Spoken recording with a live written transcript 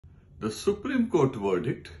The Supreme Court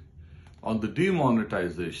verdict on the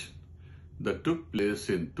demonetization that took place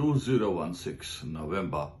in 2016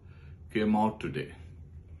 November came out today.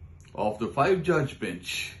 Of the 5-judge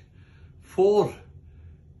bench, 4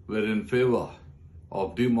 were in favor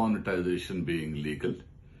of demonetization being legal,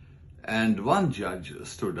 and 1 judge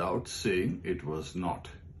stood out saying it was not.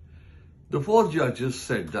 The 4 judges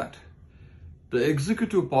said that the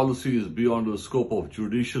executive policy is beyond the scope of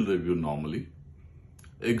judicial review normally.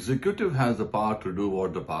 Executive has the power to do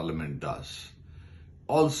what the parliament does.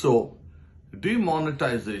 Also,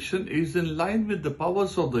 demonetization is in line with the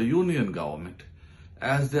powers of the union government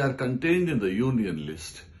as they are contained in the union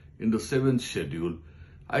list in the 7th schedule,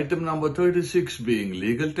 item number 36 being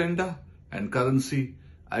legal tender and currency,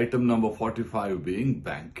 item number 45 being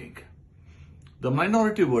banking. The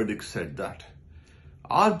minority verdict said that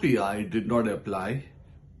RBI did not apply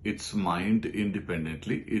its mind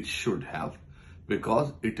independently. It should have,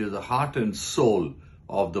 because it is the heart and soul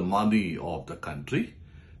of the money of the country,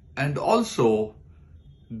 and also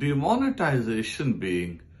demonetization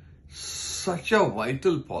being such a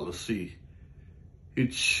vital policy,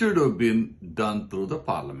 it should have been done through the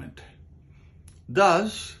parliament.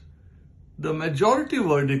 Thus, the majority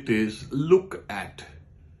verdict is look at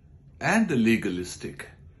and legalistic.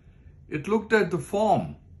 It looked at the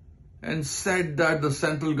form and said that the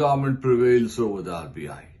central government prevails over the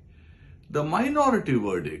RBI. The minority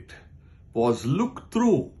verdict was look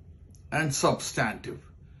through and substantive.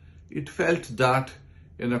 It felt that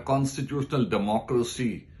in a constitutional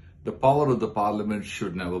democracy, the power of the parliament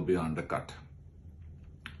should never be undercut.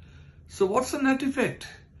 So what's the net effect?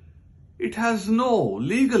 It has no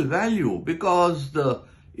legal value because the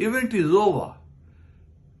event is over.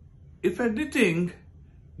 If anything,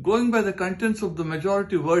 going by the contents of the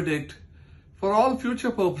majority verdict, for all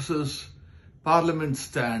future purposes, Parliament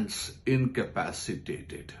stands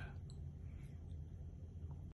incapacitated.